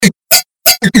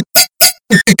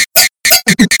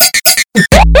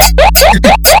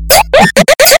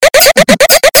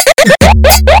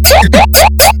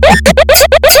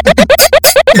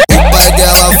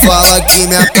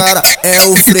é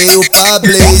o freio pra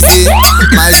blaze.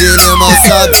 Mas ele mal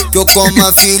sabe que eu como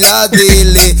a filha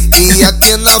dele. E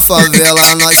aqui na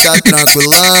favela nós tá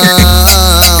tranquilão,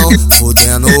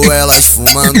 fudendo elas,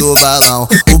 fumando balão.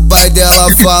 O pai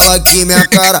dela fala que minha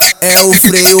cara é o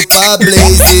freio pra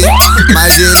blaze.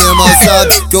 Mas ele mal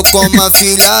sabe que eu como a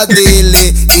filha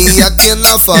dele. E aqui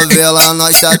na favela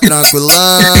nós tá tranquilão,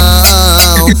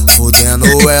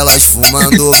 fudendo elas,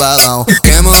 fumando balão.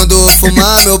 Quem mandou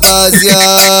fumar meu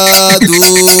baseado?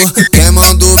 Quem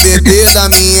mandou beber da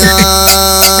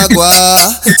minha água?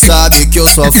 Sabe que eu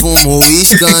só fumo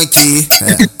skunk,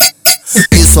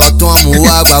 e só tomo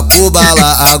água por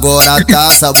bala. Agora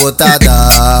tá sabotada,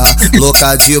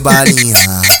 louca de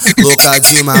balinha, louca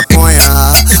de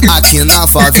maconha. Aqui na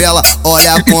favela,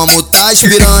 olha como tá as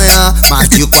piranha. Mais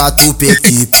de 4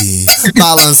 Picc,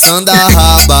 balançando a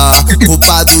raba.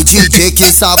 Culpa do DJ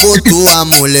que sabotou a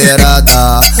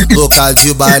mulherada. Louca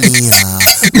de balinha,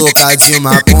 louca de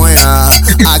maconha.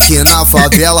 Aqui na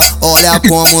favela, olha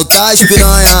como tá as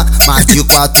piranha. Mais de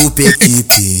 4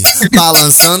 Picc,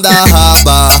 balançando a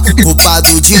raba. Culpa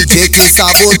do DJ que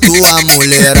sabotou a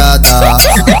mulherada.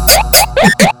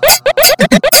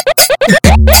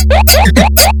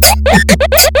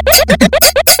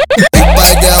 O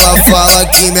pai dela fala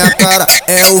que minha cara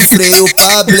é o freio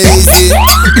pra blaze.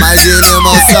 Mas ele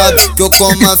mal sabe que eu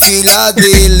como a filha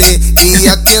dele. E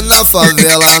aqui na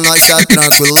favela nós tá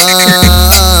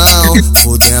tranquilão,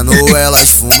 fudendo elas,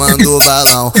 fumando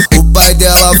balão. O pai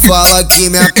dela fala que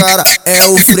minha cara é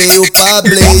o freio pra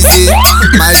blaze.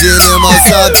 Mas ele mal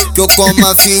sabe que eu como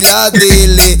a filha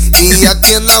dele. E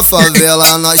aqui na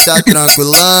favela nós tá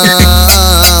tranquilão,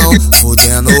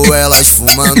 fudendo elas,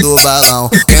 fumando balão.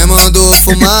 Quem mandou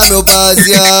fumar meu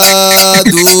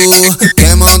baseado?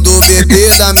 Quem mandou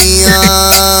beber da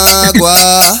minha água?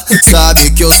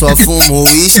 Sabe que eu só fumo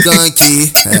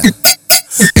skunk,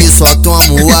 e só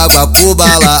tomo água por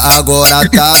bala. Agora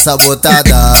tá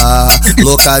sabotada,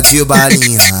 louca de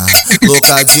balinha,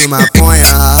 louca de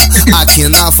maconha. Aqui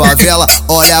na favela,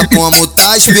 olha como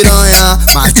tá as piranha.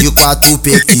 Mais de 4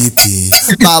 Picc,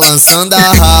 balançando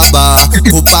a raba.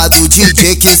 Culpa do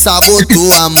DJ que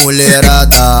sabotou a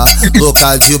mulherada.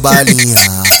 Louca de balinha,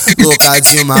 louca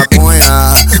de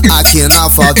maconha. Aqui na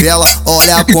favela,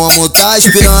 olha como tá as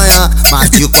piranha. Mais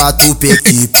de 4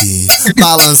 Picc,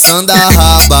 balançando a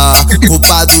raba.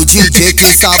 Culpa do DJ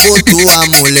que sabotou a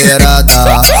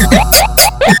mulherada.